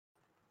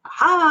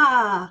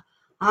Aha!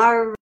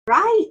 All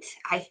right.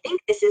 I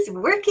think this is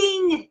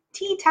working.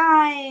 Tea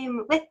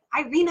time with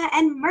Irina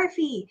and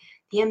Murphy,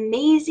 the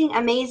amazing,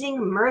 amazing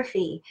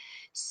Murphy.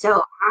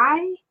 So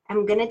I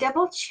am going to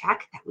double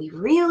check that we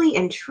really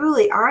and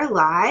truly are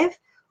live.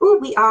 Oh,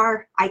 we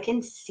are. I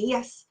can see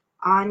us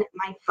on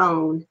my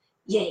phone.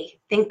 Yay.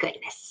 Thank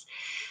goodness.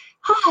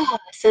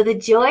 So the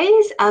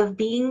joys of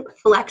being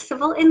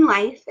flexible in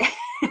life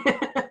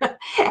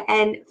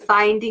and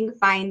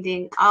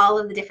finding all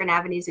of the different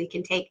avenues we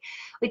can take,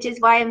 which is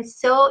why I'm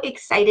so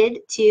excited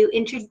to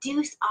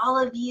introduce all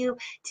of you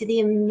to the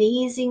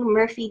amazing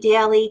Murphy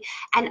Daily.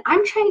 And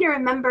I'm trying to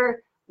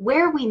remember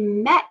where we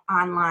met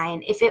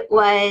online, if it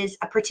was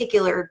a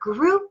particular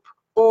group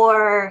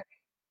or,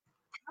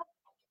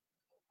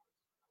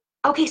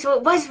 okay, so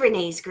it was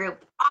Renee's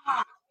group.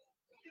 Oh,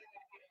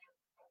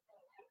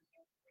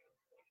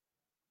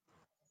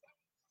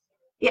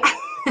 yeah.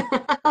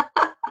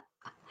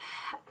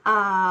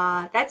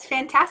 That's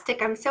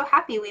fantastic. I'm so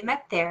happy we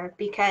met there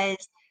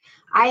because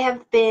I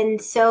have been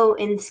so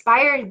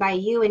inspired by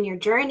you and your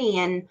journey.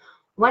 And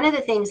one of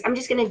the things, I'm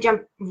just going to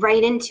jump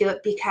right into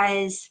it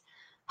because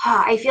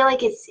I feel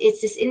like it's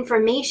this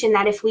information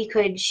that if we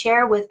could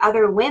share with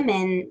other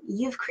women,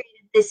 you've created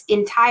this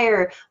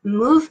entire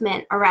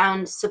movement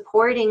around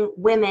supporting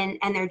women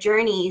and their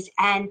journeys.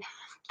 And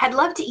I'd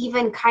love to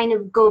even kind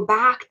of go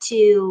back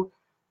to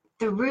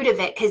the root of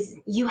it because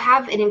you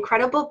have an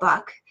incredible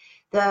book,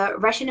 The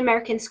Russian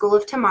American School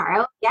of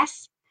Tomorrow.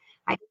 Yes,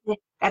 I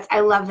I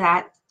love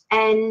that.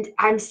 And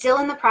I'm still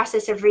in the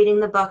process of reading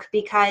the book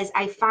because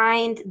I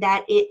find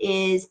that it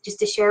is, just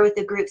to share with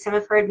the group, some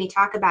have heard me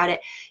talk about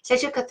it,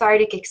 such a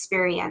cathartic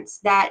experience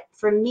that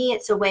for me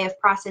it's a way of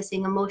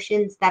processing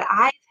emotions that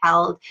I've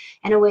held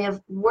and a way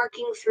of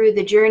working through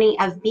the journey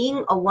of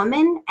being a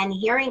woman and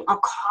hearing a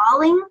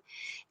calling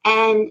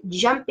and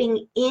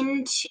jumping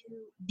into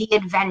the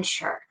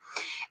adventure.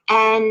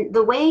 And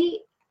the way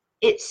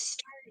it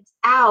starts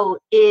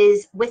out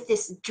is with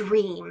this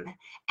dream.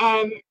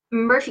 And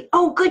Murphy,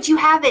 oh, good, you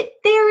have it.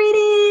 There it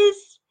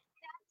is.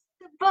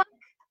 The book.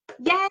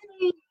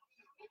 Yay.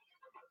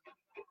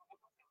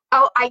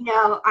 Oh, I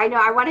know. I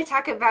know. I want to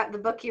talk about the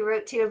book you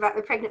wrote too about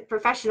the pregnant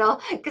professional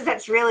because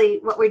that's really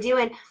what we're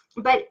doing.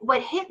 But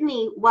what hit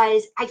me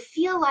was I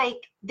feel like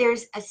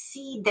there's a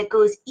seed that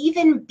goes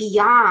even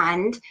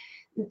beyond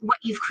what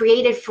you've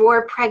created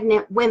for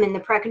pregnant women, the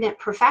pregnant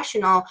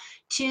professional,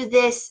 to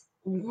this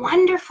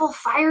wonderful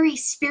fiery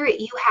spirit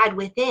you had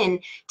within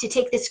to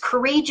take this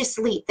courageous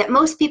leap that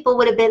most people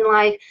would have been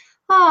like,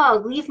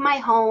 oh, leave my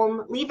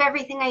home, leave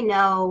everything I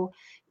know,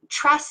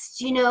 trust,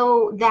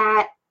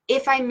 that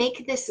if I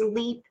make this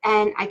leap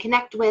and I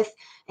connect with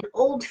an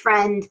old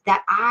friend,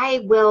 that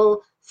I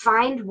will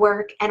find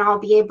work and I'll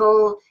be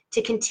able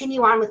to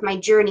continue on with my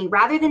journey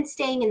rather than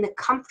staying in the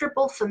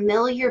comfortable,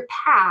 familiar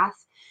path.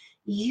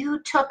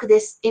 You took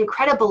this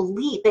incredible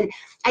leap. And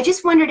I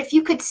just wondered if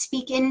you could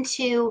speak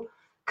into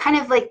kind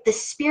of like the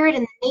spirit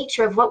and the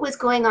nature of what was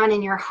going on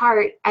in your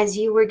heart as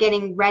you were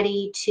getting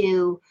ready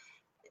to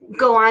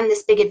go on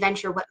this big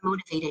adventure, what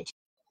motivated you?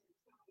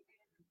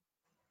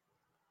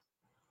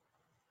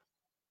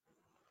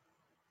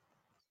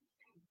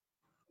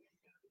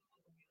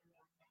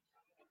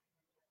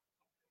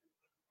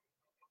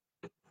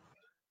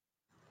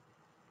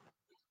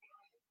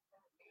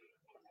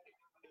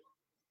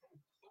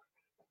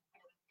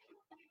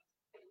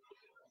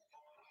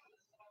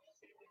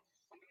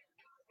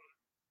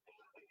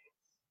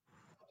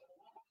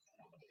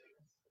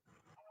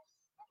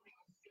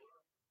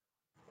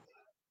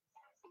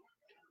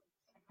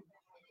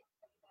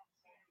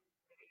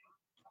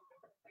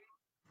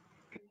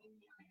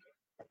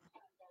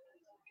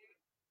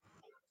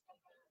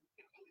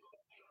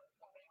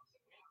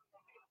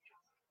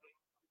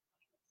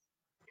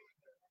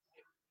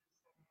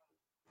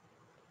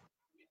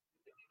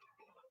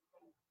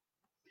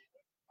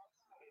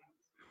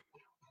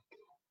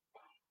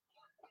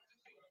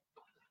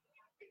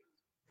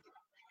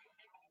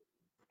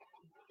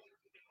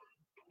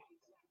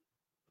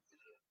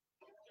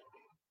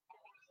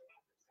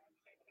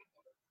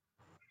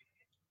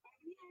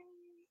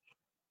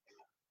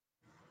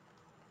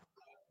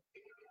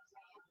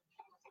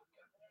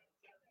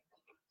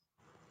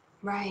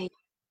 Right.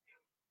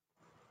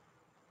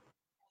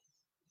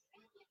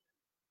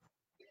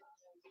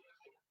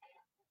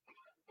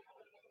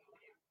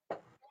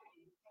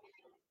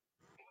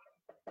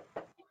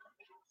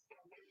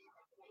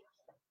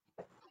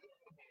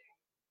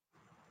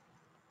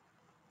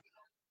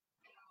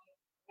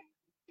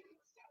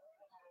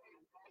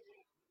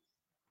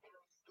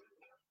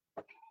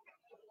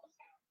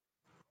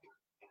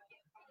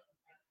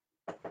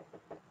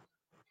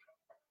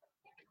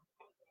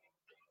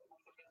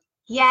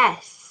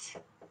 Yes.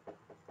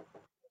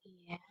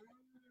 Yeah.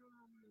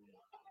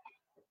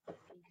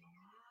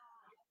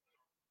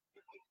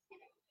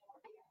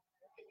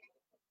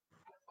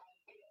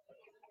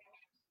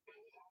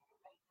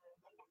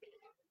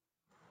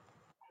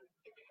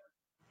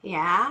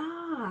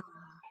 Yeah.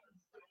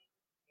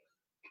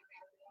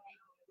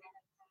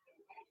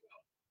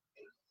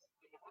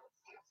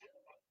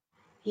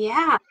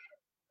 Yeah.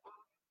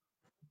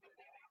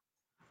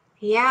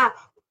 Yeah.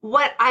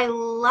 What I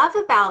love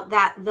about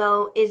that,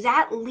 though, is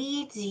that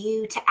leads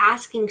you to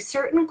asking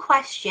certain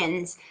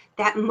questions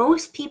that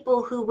most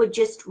people who would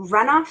just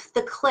run off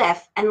the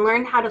cliff and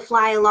learn how to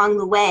fly along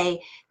the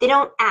way, they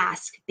don't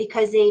ask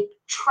because they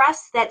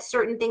trust that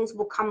certain things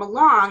will come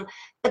along,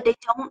 but they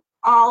don't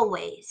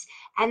always.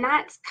 And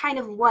that's kind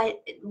of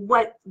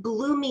what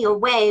blew me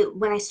away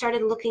when I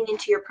started looking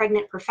into your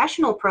pregnant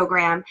professional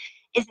program,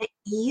 is that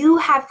you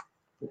have,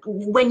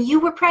 when you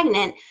were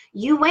pregnant,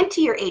 you went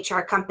to your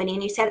HR company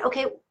and you said,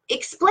 okay,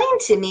 explain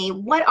to me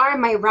what are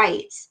my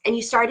rights? And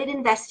you started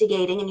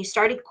investigating and you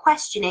started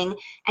questioning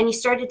and you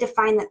started to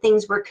find that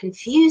things were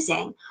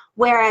confusing.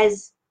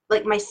 Whereas,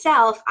 like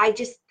myself, I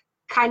just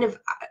kind of,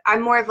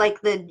 I'm more of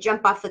like the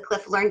jump off the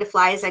cliff, learn to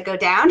fly as I go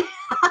down.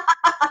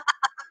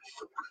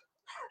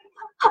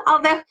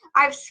 Although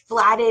I've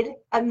splatted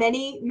a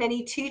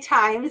many two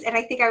times, and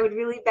I think I would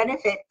really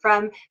benefit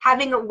from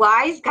having a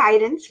wise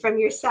guidance from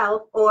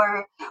yourself,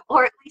 or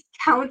at least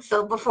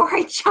counsel before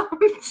I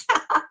jumped.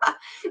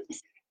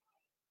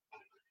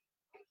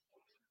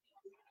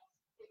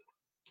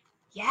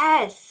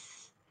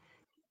 Yes.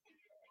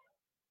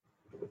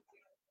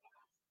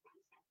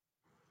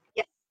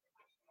 Yes.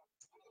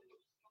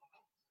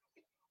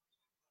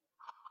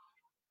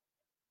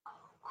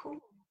 Cool.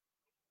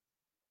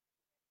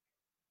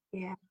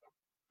 Yeah.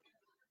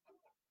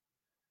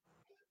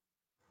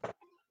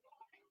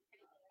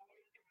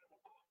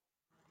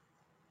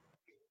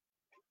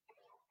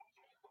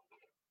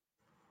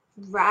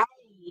 Right.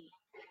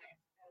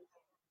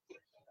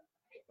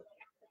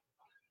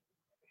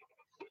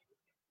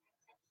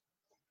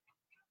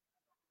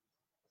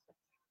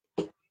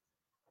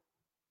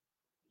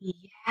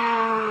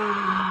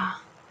 Yeah.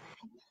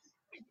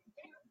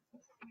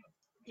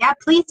 Yeah,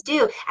 please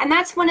do. And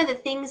that's one of the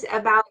things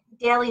about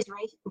Daly's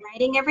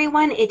writing,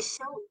 everyone. It's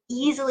so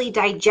easily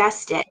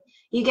digested.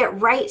 You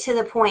get right to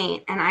the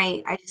point, and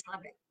I just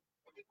love it.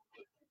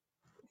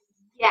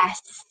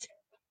 Yes.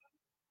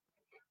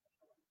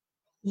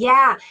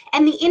 Yeah,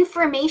 and the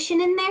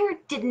information in there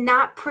did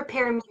not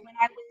prepare me when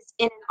I was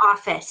in an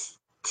office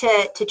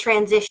to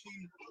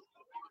transition.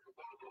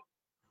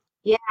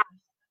 Yeah.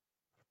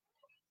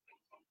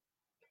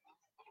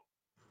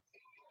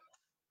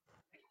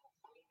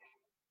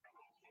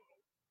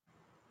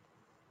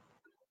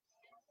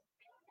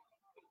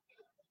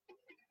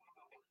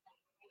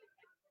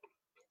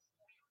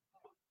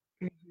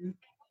 Mhm.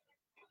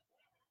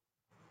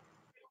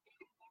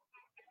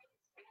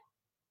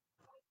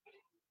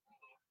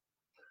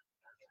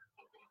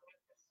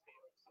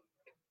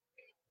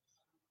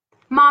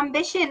 Mom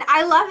Mission,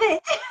 I love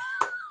it.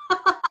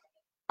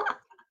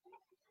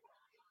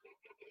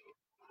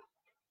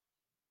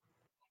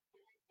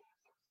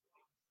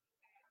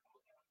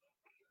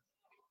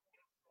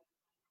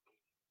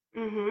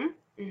 Mhm.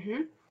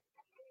 Mhm.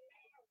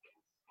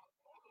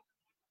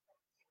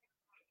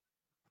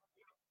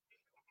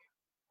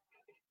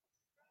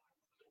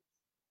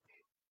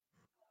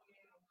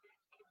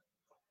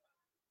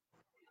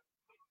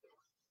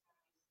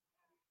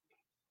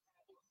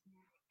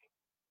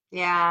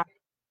 Yeah.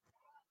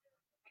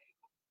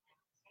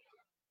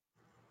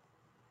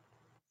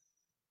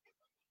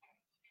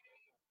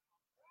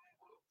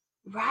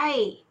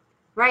 Right.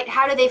 Right.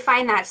 How do they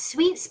find that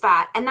sweet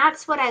spot? And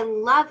that's what I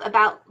love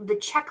about the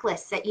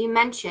checklists that you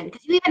mentioned,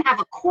 because you even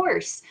have a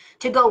course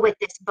to go with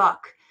this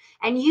book.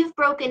 And you've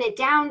broken it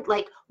down,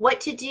 like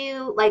what to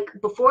do, like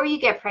before you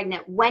get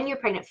pregnant, when you're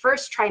pregnant,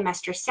 first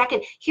trimester,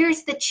 second.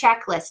 Here's the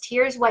checklist.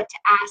 Here's what to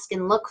ask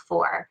and look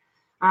for.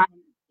 Um,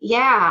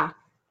 yeah.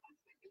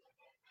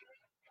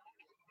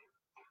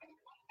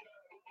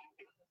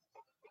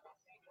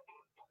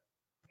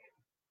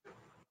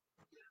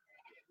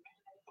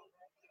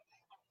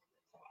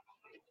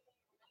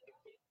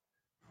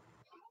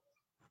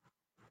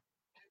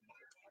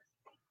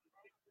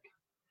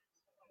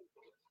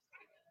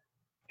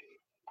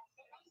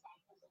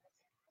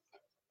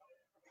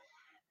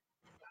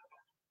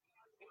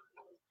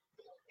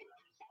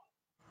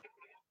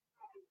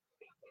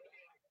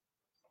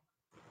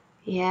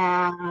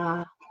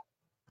 Yeah.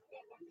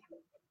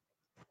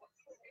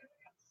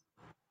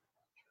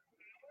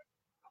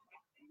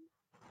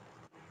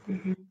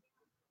 Mhm.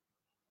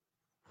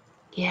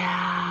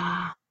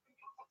 Yeah.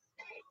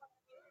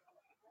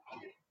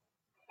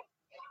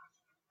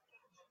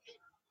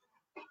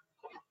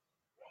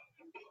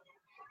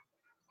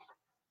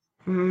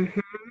 Hmm.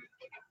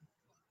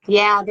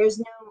 Yeah. There's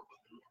no,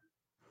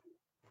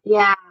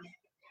 yeah.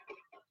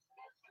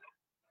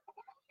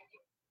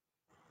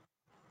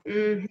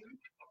 Hmm.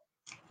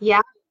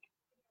 Yeah.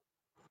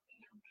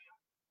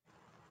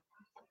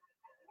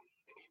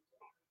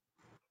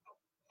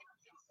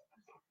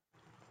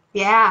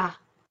 Yeah.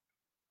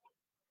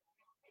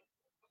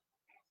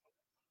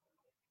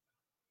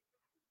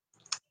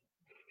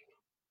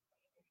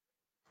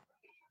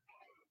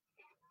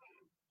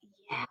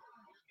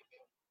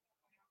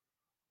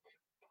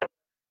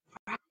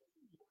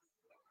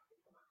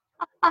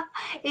 Yeah.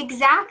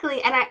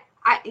 Exactly. And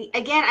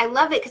Again, I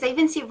love it because I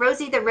even see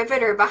Rosie the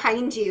Riveter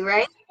behind you,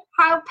 right?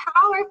 How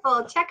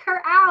powerful. Check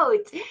her out.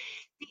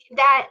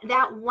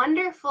 That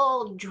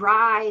wonderful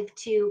drive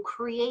to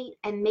create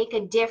and make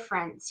a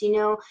difference,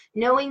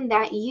 knowing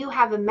that you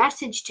have a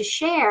message to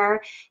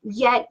share,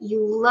 yet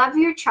you love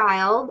your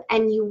child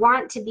and you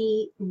want to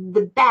be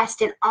the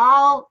best in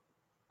all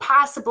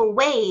possible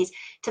ways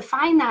to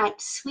find that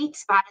sweet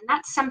spot. And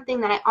that's something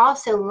that I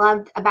also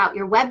loved about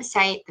your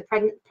website,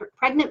 the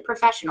pregnant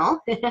professional,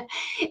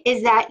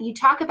 is that you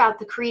talk about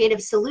the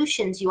creative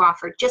solutions you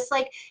offer, just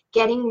like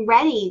getting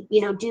ready,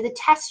 do the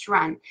test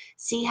run,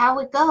 see how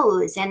it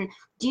goes. And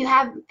do you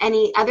have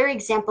any other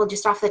example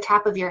just off the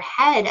top of your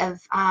head of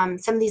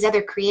some of these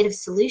other creative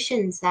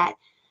solutions that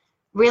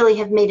really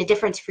have made a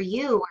difference for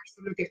you or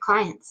some of your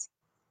clients?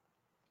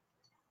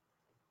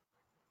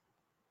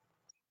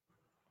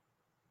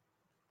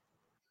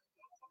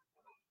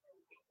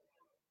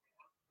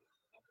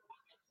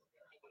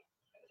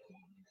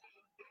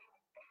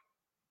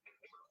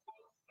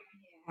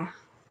 Yeah.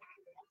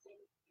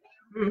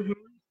 Hmm.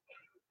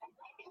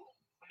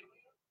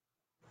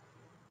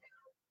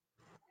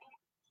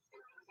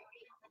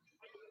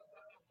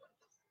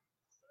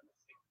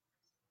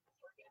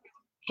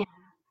 Yeah.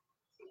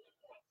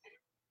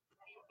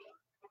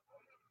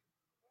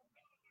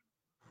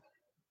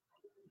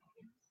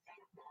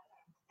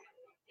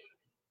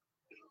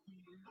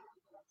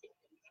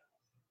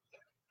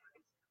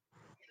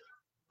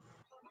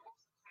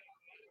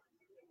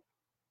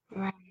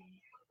 Right.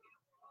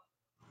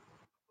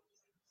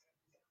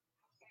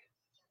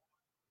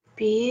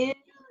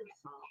 Beautiful.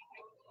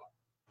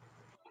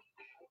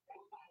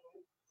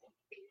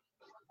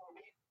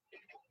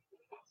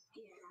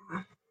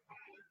 Yeah.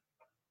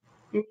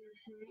 Mhm.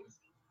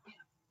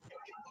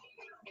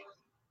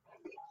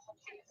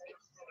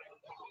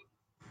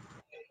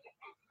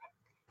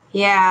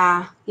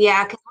 Yeah.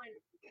 Yeah.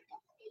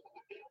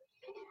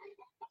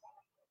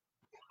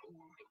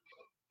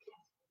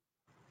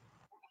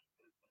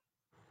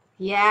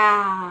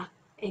 Yeah.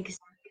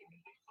 Exactly.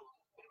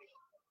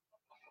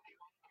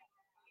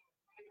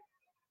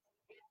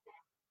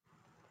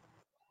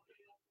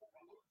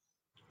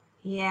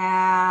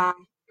 Yeah.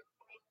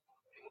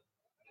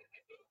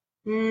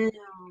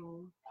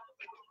 No.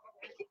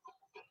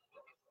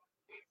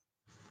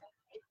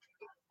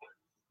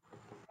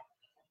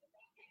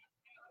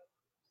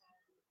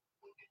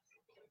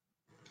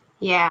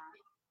 Yeah.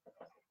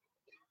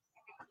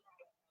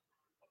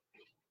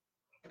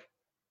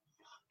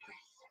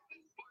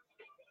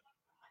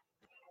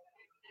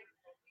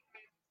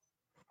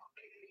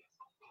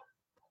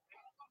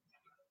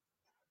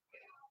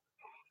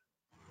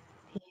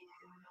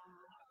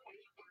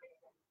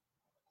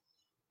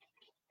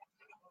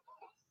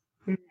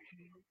 Mhm.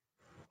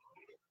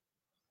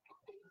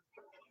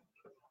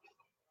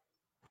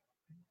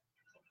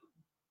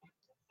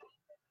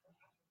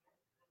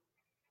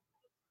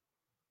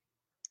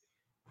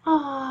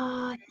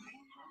 Oh,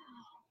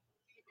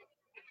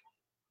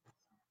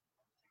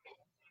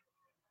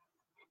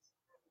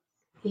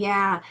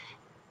 yeah.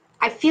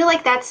 I feel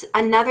like that's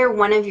another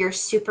one of your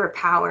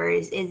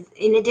superpowers is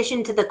in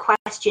addition to the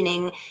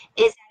questioning,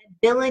 is that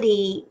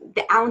ability,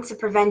 the ounce of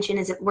prevention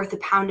is worth a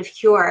pound of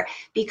cure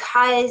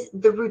because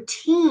the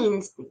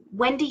routines,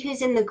 Wendy,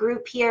 who's in the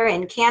group here,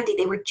 and Candy,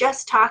 they were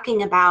just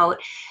talking about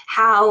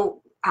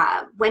how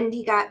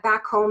Wendy got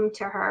back home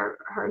to her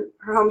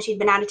home. She'd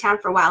been out of town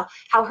for a while,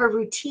 how her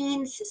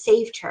routines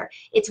saved her.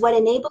 It's what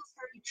enables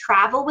her to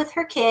travel with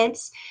her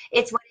kids.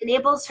 It's what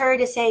enables her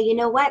to say, you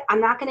know what, I'm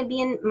not going to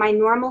be in my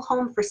normal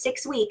home for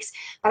 6 weeks,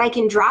 but I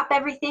can drop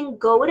everything,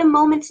 go at a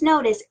moment's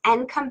notice,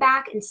 and come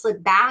back and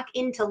slip back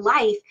into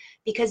life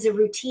because the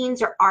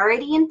routines are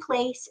already in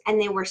place and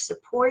they were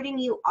supporting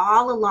you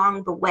all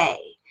along the way.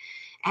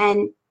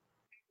 And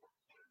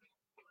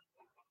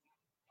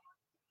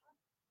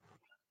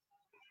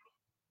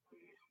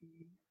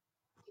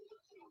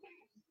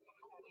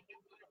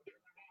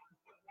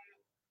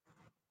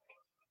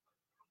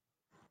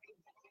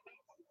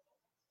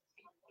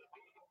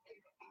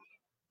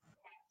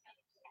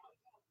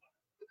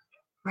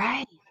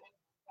right,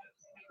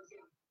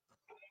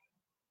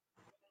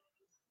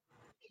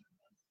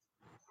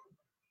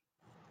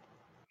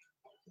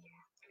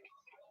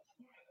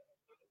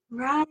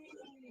 right.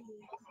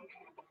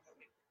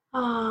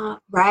 Oh,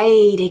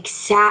 right,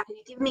 exactly.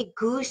 You give me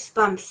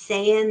goosebumps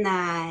saying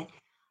that.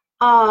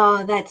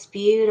 Oh, that's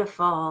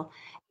beautiful.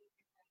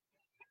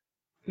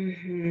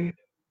 Hmm.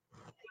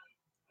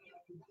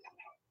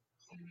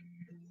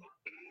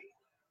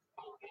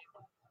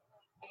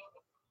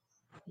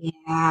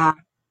 Yeah.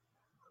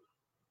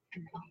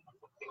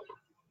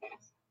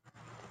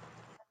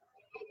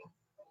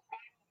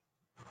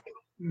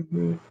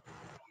 Hmm.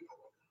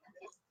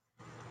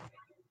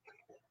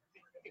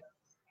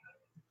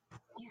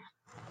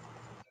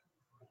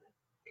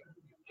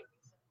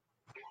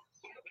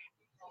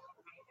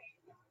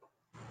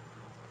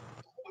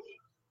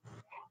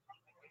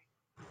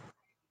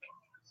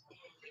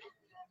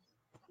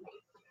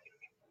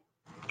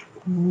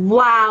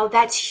 Wow,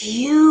 that's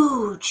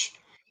huge.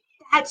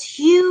 That's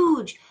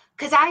huge.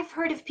 because I've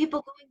heard of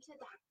people going to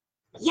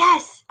the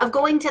yes, of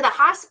going to the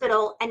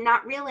hospital and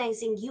not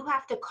realizing you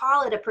have to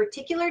call at a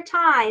particular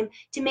time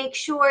to make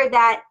sure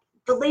that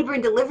the labor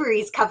and delivery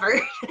is covered.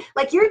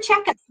 Like your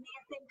checkups may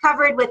have been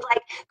covered with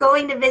like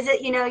going to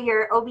visit, you know,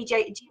 your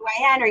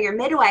OBGYN or your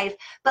midwife,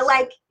 but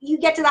like you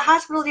get to the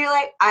hospital and you're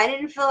like, I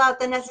didn't fill out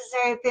the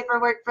necessary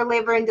paperwork for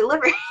labor and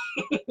delivery.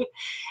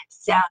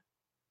 So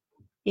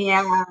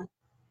yeah,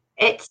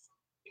 it's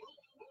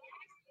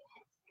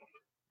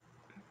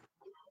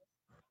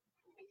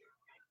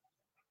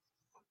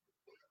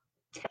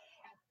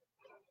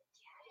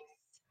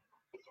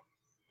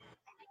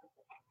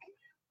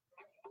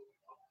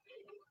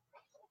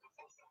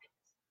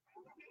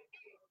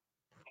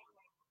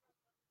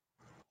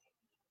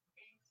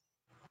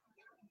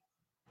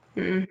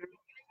mm,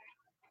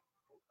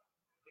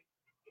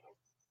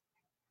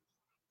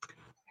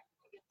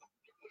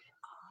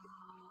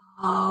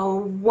 oh,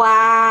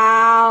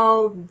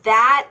 wow.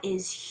 That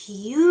is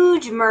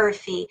huge,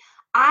 Murphy.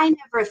 I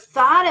never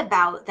thought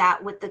about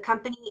that with the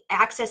company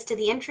access to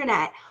the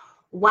internet.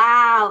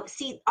 Wow.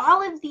 See,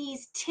 all of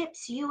these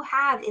tips you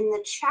have in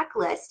the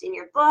checklist in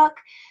your book,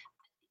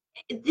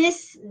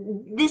 this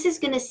is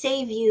going to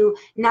save you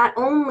not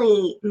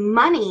only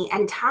money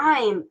and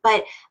time,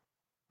 but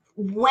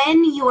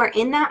when you are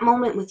in that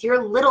moment with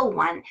your little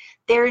one,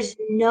 there's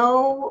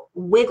no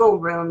wiggle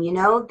room, you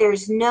know?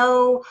 There's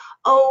no,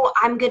 oh,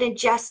 I'm going to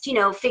just, you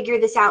know, figure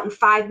this out in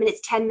 5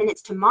 minutes, 10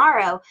 minutes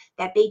tomorrow.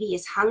 That baby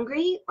is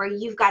hungry, or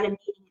you've got a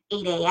meeting at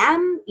 8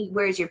 a.m.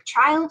 Where's your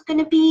child going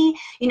to be?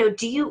 You know,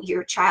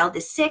 your child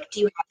is sick? Do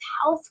you have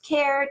health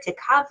care to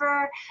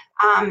cover?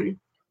 Um,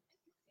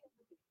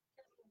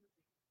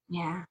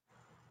 yeah.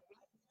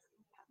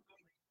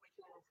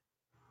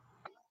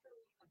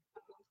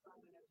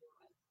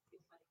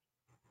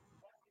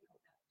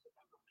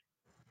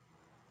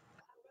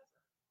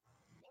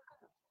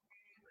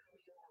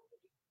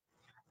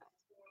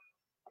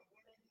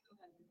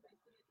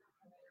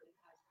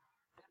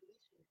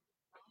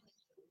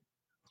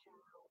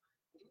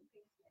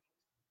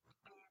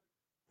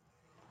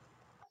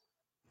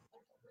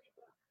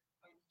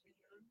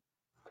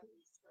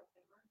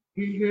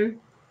 Hmm.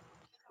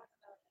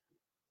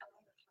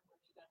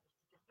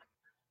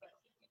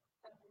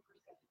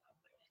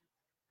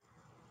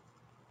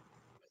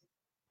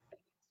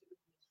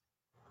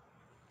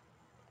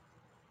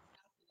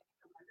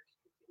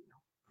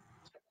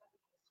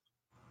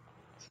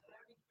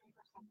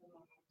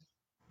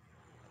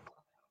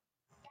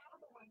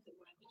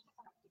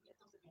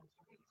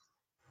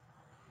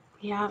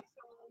 Yeah.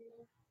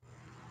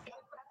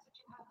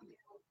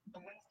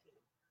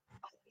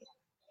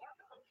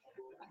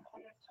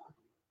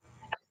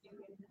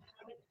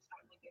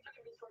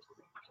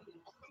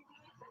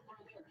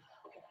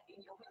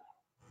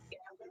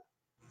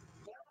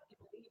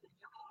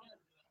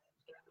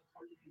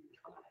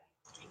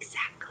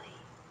 Exactly.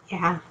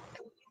 Yeah.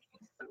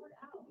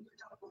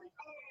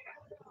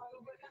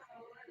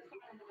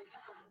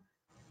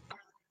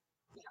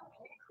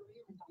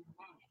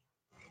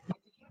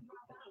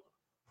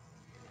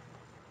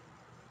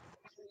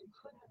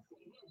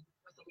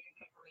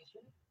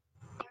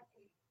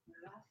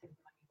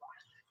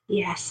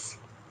 Yes.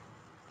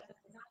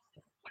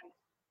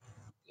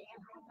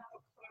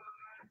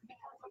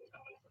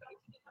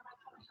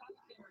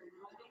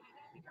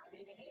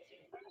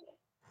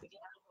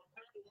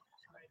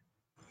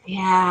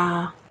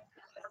 Yeah.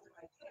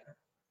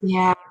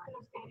 Yeah.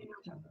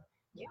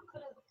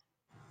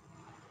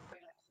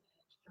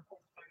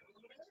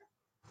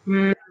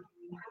 Mm,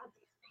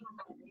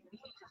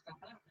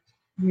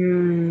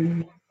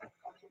 mm,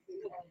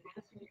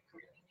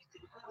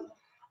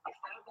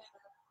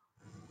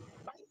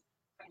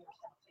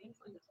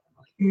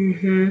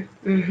 mm-hmm,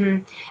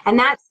 mm-hmm. And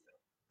that's,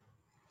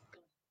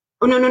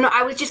 oh, no, no, no.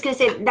 I was just going to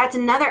say that's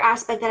another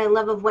aspect that I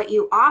love of what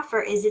you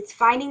offer is it's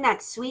finding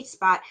that sweet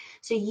spot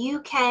so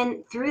you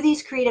can, through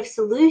these creative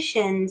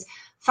solutions,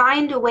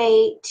 find a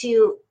way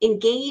to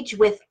engage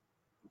with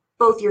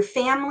both your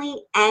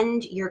family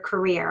and your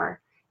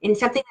career in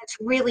something that's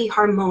really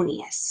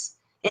harmonious.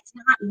 It's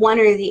not one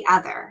or the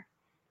other.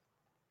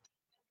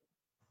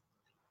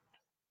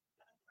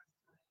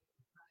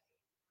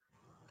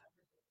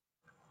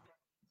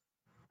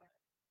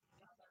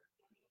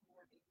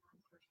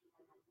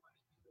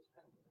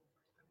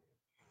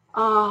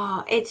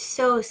 Oh, it's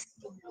so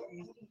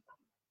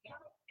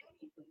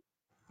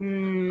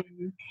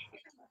mm,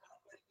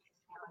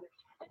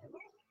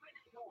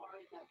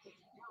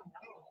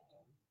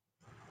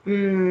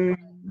 mm.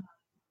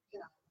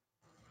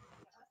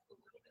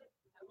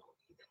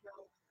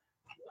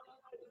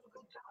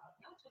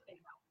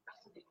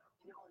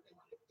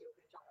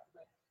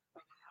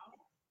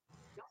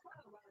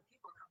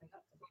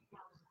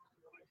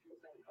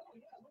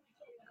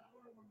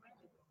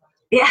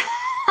 Yeah.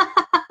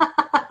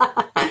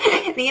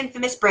 The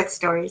infamous birth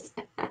stories.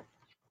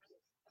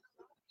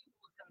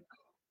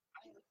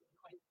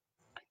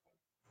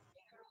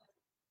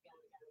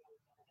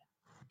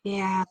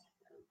 Yeah.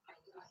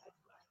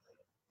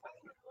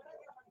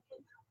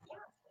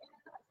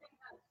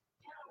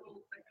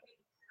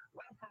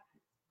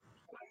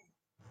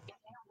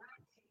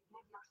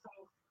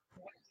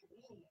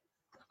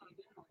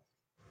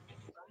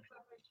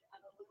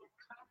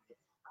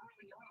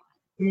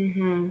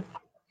 Mm-hmm.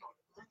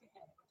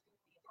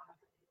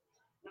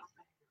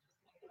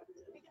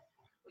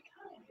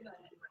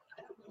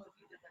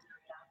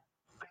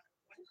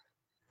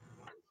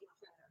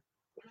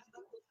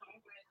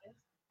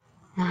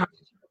 Uh-huh.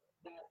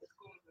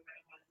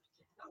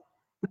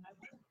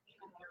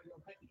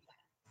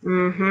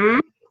 Mm-hmm.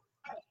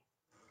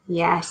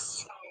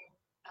 Yes.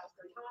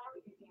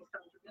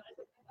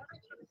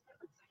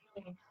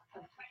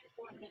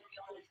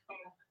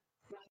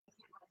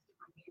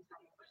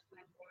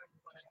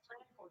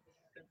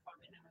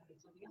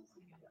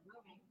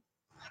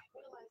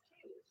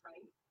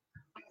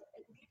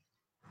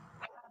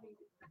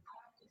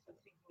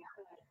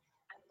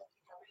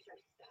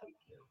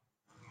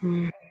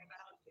 Mm.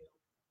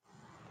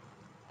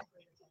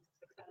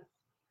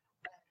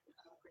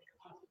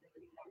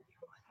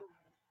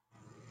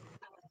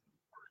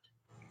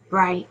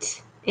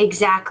 Right.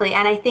 Exactly.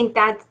 And I think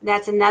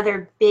that's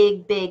another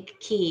big, big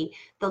key.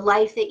 The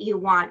life that you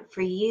want for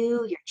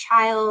you, your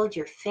child,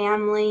 your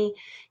family,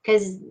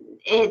 because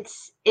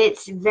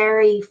it's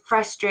very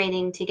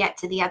frustrating to get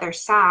to the other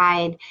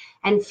side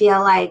and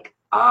feel like,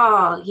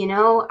 oh,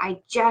 I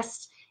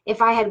just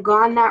if I had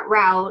gone that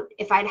route,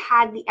 if I'd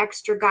had the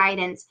extra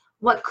guidance,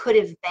 what could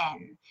have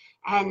been?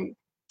 And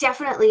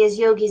definitely as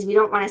yogis, we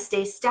don't want to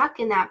stay stuck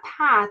in that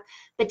path,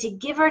 but to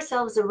give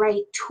ourselves the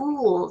right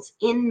tools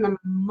in the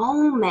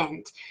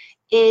moment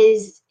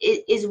is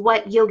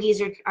what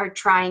yogis are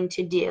trying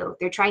to do.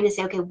 They're trying to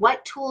say, okay,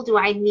 what tool do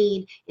I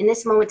need in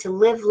this moment to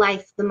live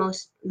life the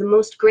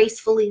most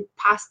gracefully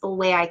possible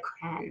way I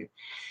can?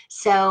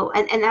 So,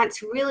 and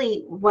that's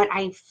really what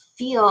I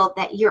feel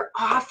that you're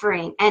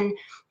offering. And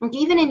like,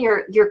 even in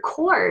your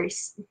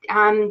course,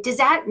 does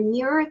that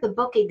mirror the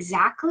book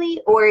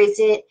exactly, or is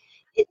it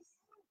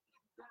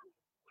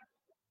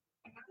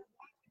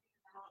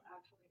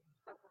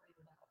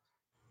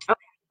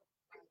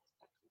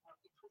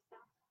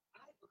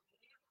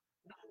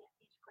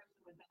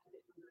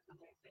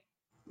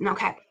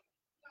okay?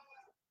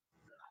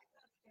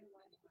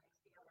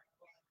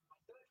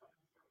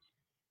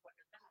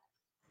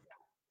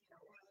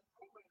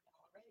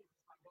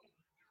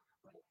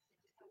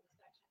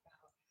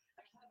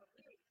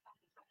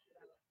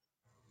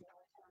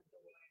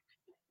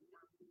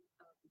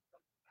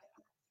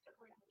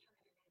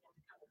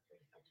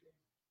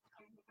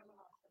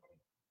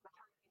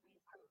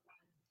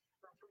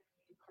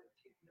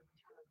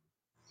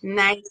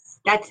 Nice.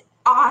 That's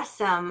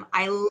awesome.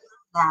 I love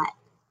that.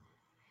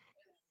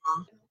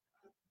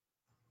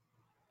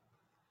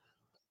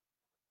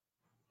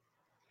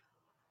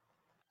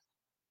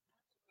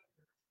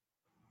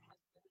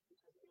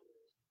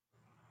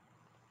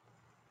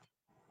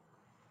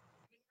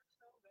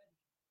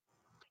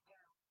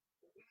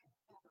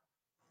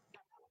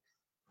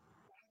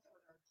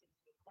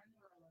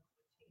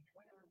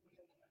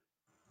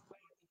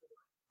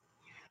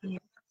 Yeah.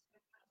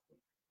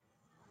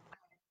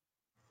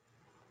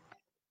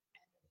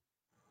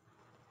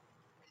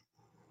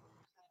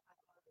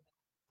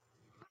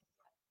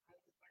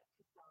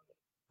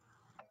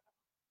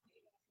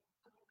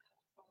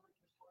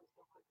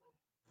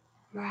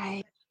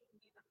 Right.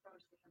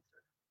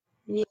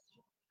 Yeah.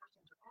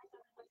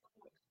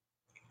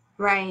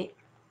 Right.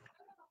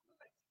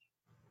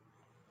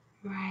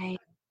 Right.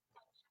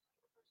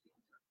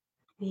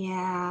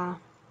 Yeah.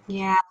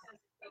 Yeah.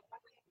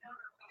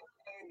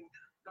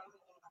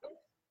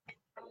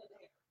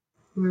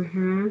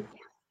 Mm-hmm.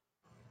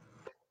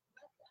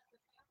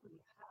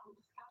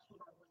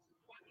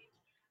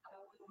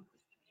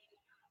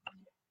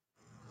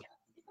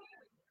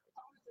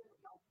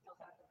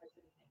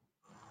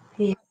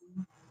 Yeah.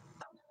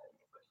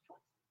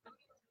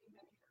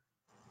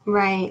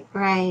 Right.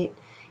 Right.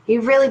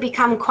 You've really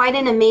become quite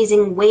an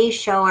amazing way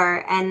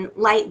shower and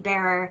light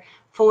bearer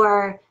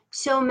for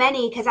so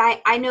many. Because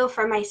I know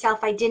for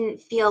myself, I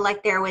didn't feel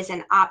like there was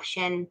an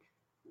option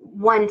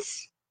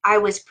once I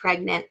was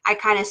pregnant. I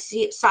kind of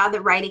saw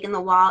the writing in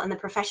the wall in the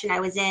profession I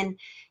was in,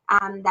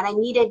 that I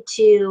needed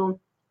to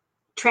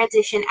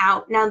transition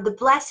out. Now, the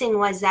blessing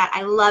was that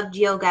I loved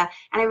yoga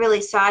and I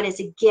really saw it as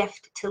a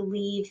gift to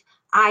leave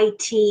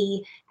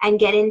IT and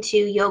get into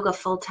yoga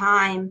full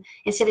time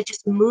instead of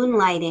just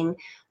moonlighting.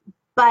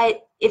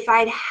 But if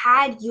I'd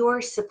had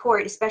your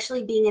support,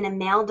 especially being in a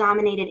male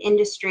dominated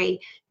industry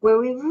where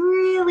we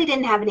really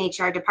didn't have an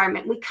HR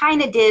department, we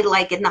kind of did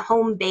like in the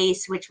home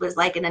base, which was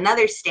like in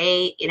another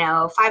state,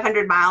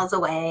 500 miles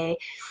away.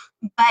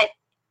 But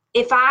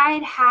if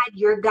I'd had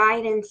your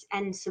guidance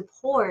and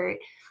support,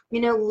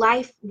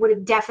 life would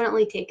have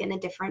definitely taken a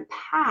different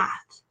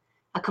path,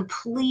 a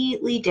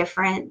completely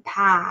different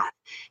path.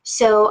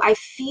 So I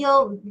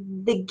feel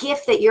the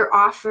gift that you're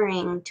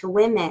offering to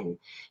women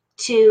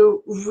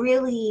to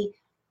really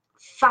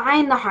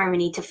find the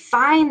harmony, to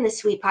find the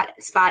sweet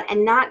spot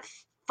and not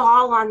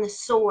fall on the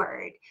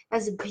sword.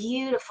 That's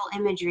beautiful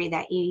imagery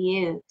that you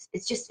use.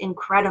 It's just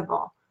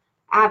incredible.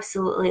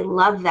 Absolutely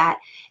love that.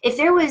 If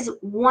there was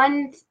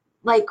one,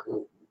 like,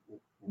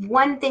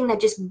 one thing that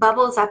just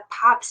bubbles up,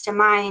 pops to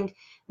mind,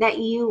 that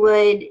you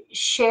would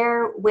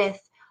share with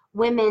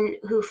women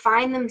who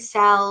find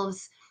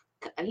themselves,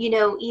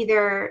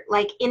 either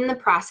like in the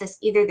process,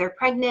 either they're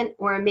pregnant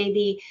or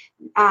maybe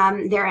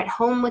they're at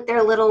home with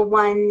their little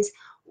ones.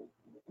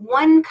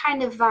 One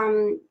kind of,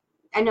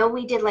 I know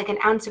we did like an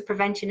ounce of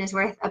prevention is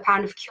worth a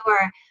pound of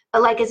cure,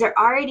 but like,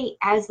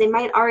 as they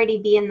might already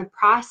be in the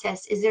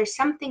process, is there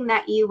something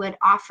that you would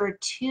offer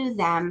to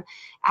them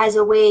as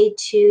a way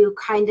to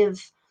kind of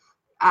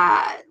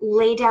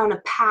lay down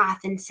a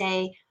path and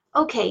say,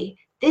 okay,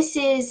 this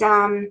is,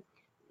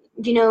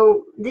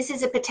 this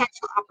is a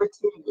potential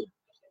opportunity?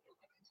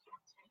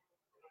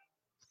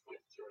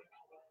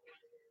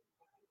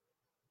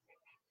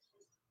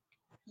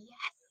 Yes,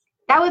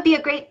 that would be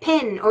a great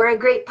pin or a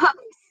great post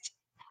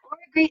or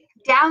a great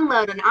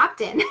download and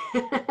opt-in.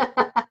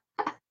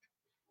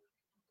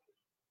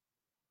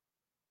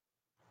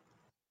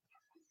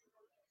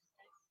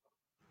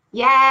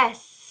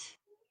 Yes,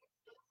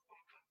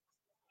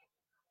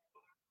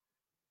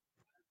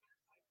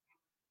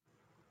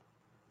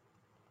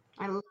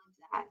 I love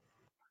that.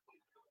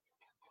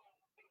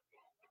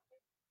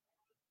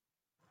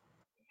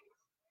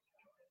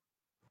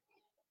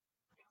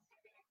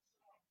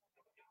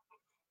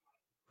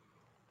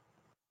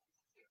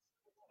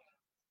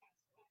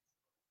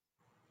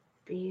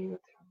 Beautiful.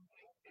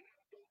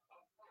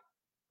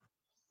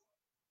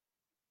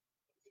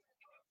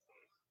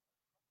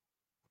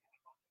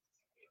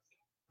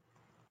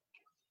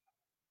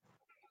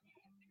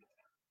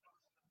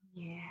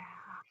 Yeah,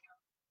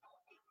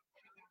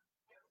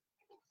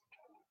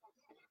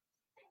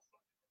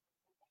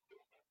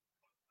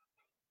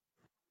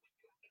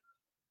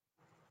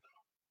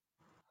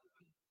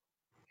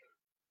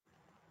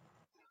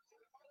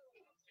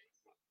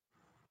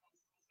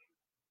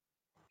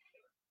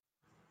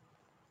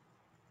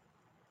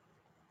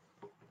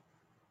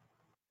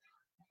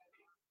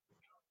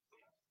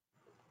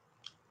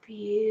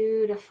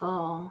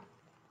 beautiful,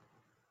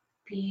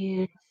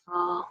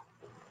 beautiful.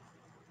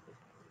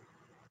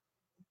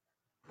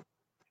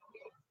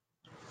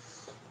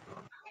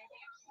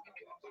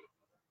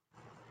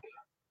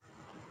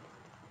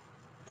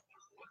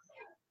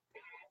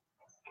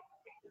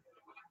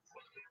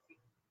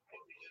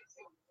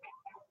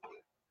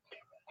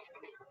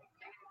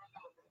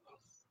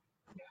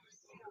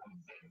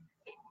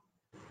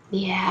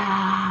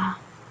 Yeah.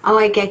 Oh,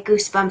 I get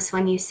goosebumps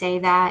when you say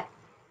that.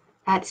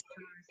 That's,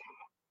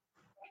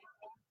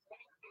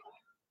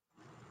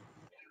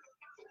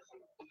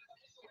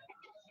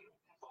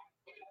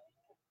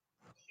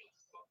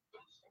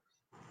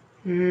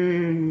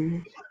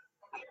 mm,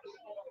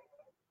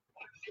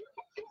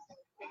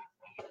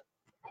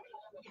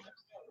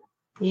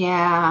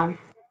 yeah,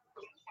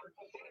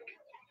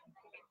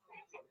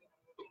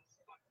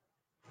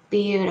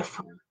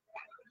 beautiful.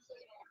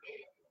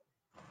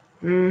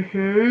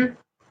 Mm-hmm.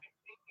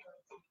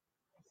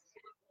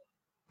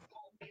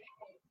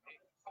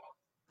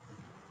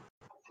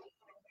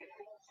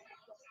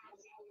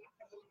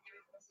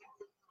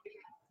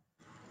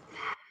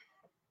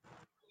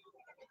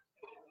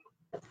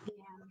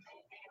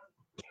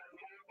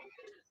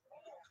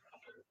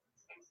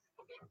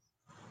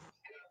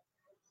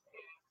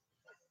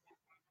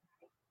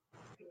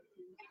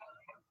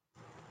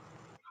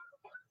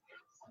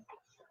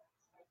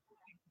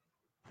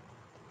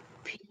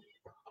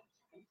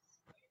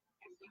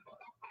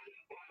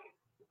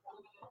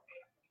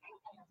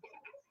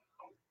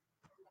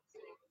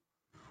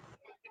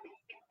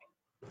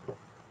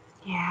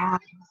 Yeah.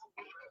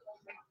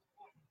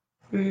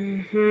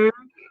 Mm-hmm.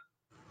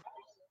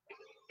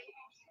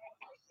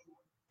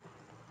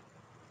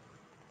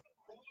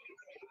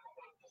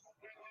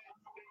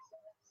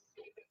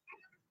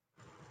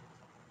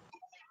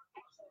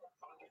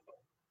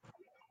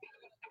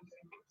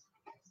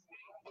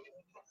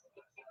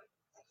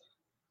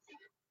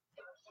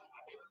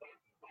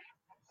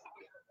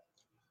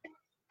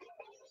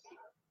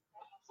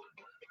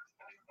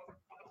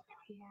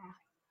 Yeah.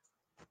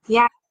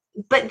 Yeah,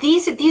 but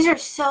these are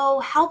so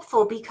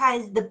helpful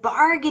because the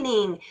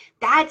bargaining,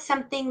 that's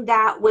something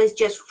that was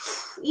just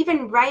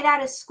even right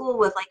out of school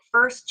with like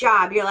first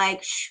job, you're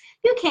like, Shh,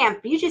 you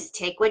can't, you just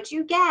take what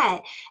you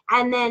get.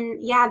 And then,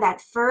 yeah,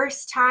 that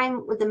first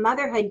time with the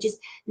motherhood, just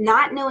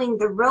not knowing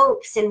the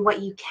ropes and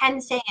what you can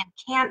say and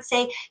can't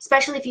say,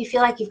 especially if you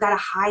feel like you've got to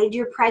hide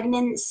your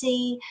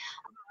pregnancy.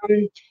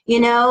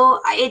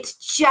 It's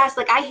just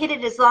like I hid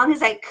it as long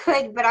as I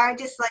could, but I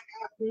just like,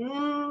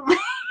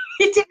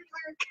 it didn't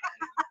work.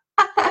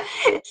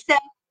 So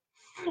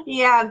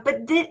yeah,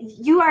 but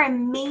you are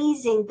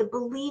amazing. The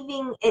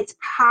believing it's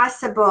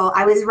possible.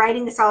 I was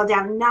writing this all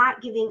down,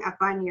 not giving up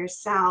on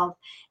yourself.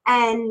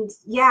 And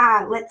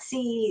yeah, let's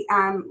see,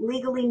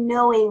 legally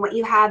knowing what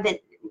you have and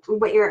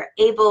what you're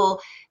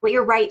able, what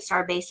your rights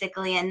are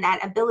basically, and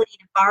that ability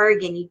to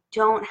bargain. You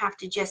don't have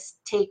to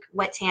just take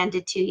what's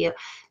handed to you.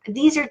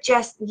 These are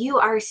just, you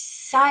are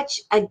such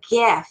a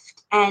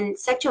gift and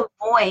such a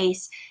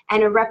voice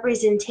and a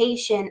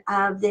representation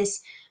of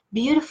this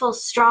beautiful,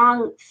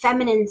 strong,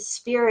 feminine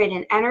spirit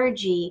and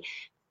energy.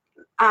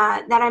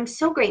 that I'm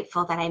so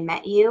grateful that I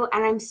met you,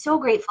 and I'm so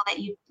grateful that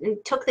you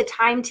took the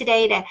time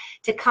today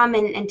to come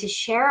and to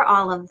share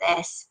all of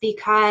this,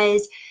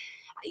 because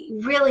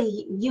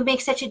really you make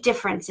such a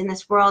difference in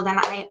this world, and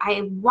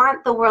I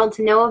want the world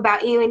to know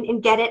about you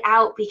and get it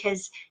out,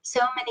 because so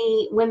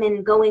many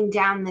women going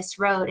down this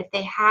road, if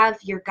they have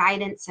your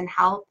guidance and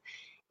help,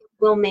 it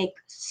will make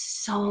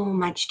so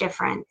much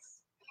difference.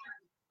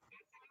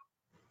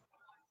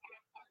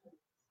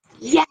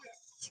 Yes.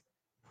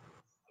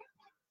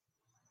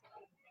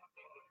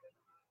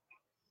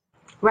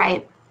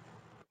 Right.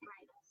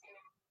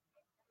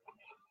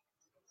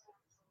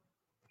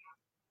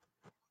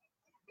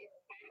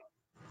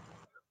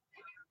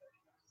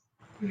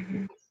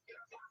 Hmm.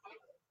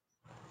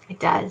 It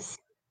does.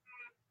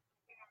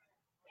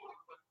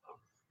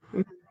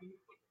 Mhm.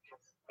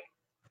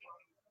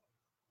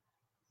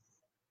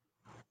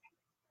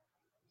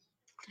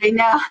 I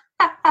know.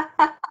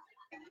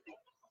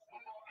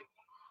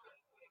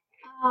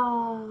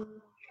 Oh,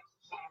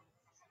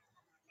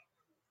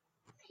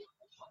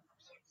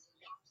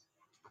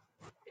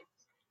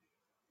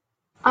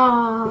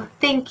 oh,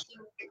 thank you.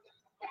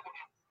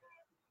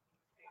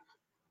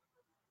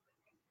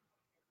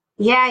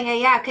 Yeah, yeah,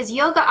 yeah. Because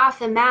yoga off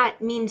the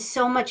mat means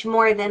so much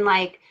more than,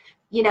 like,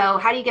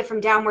 how do you get from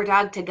downward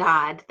dog to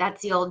God?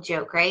 That's the old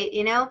joke, right?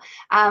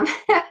 Um,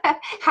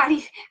 how do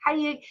you, how do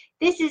you,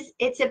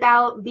 it's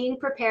about being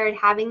prepared,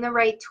 having the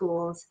right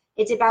tools.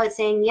 It's about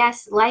saying,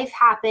 yes, life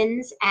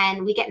happens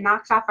and we get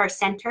knocked off our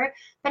center,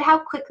 but how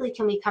quickly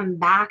can we come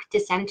back to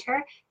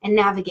center and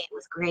navigate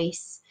with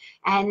grace?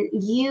 And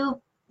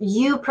you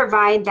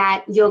provide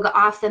that yoga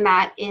off the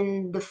mat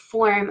in the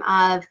form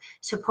of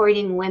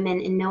supporting women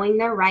in knowing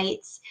their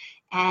rights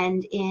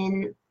and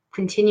in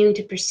continuing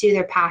to pursue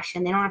their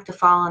passion. They don't have to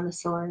fall on the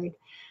sword.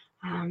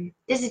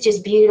 This is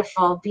just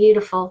beautiful,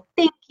 beautiful.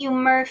 Thank you,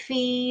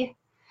 Murphy.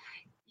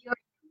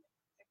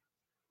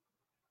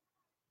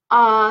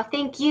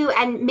 Thank you.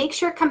 And make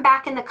sure come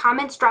back in the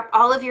comments, drop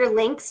all of your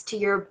links to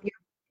your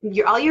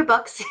all your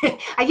books.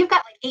 You've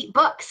got like 8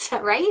 books,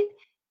 right?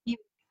 You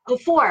oh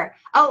 4.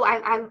 Oh,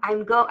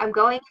 I'm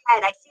going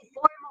ahead. I see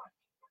 4.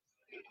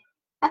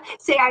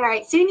 Say, all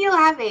right, soon you'll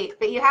have 8,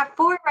 but you have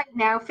 4 right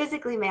now,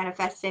 physically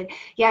manifested.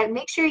 Yeah,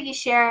 make sure you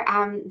share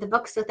the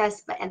books with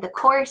us, but and the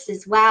course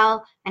as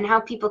well, and how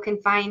people can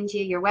find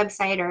you, your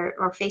website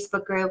or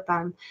Facebook group.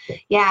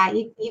 Yeah,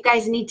 you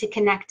guys need to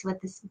connect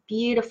with this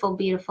beautiful,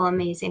 beautiful,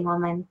 amazing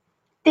woman.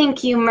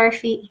 Thank you,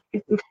 Murphy.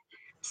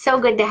 So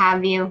good to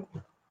have you.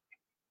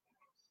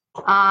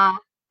 Uh,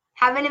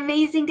 have an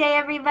amazing day,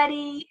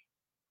 everybody.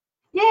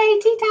 Yay,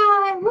 tea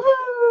time!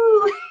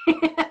 Woohoo!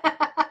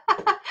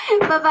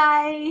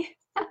 Bye-bye.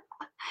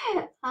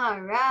 All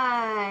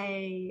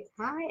right.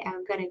 I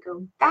am going to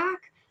go back.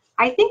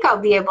 I think I'll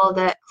be able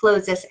to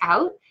close this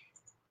out.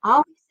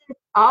 Always,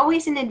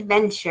 always an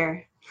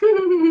adventure.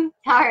 All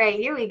right,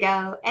 here we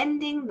go.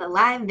 Ending the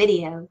live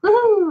video.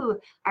 Woohoo! All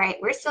right,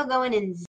 we're still going in